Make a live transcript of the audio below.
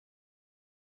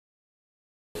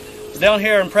Down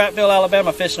here in Prattville,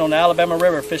 Alabama, fishing on the Alabama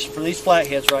River, fishing for these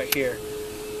flatheads right here.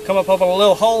 Come up on a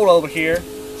little hole over here.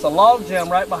 It's a log jam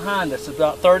right behind us. It's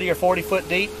about 30 or 40 foot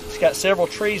deep. It's got several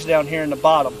trees down here in the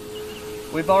bottom.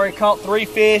 We've already caught 3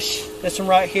 fish. This one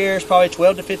right here is probably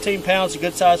 12 to 15 pounds, a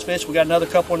good sized fish. We got another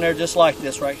couple in there just like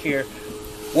this right here.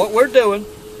 What we're doing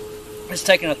is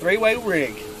taking a 3-way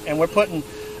rig and we're putting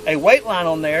a weight line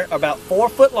on there about 4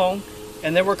 foot long,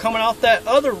 and then we're coming off that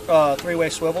other 3-way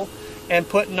swivel and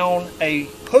putting on a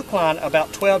hook line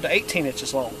about 12 to 18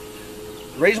 inches long.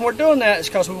 The reason we're doing that is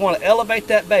because we want to elevate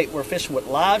that bait. We're fishing with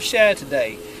live shad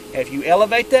today. And if you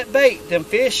elevate that bait, them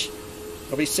fish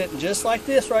will be sitting just like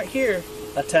this right here,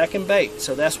 attacking bait.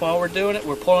 So that's why we're doing it.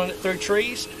 We're pulling it through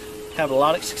trees, having a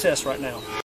lot of success right now.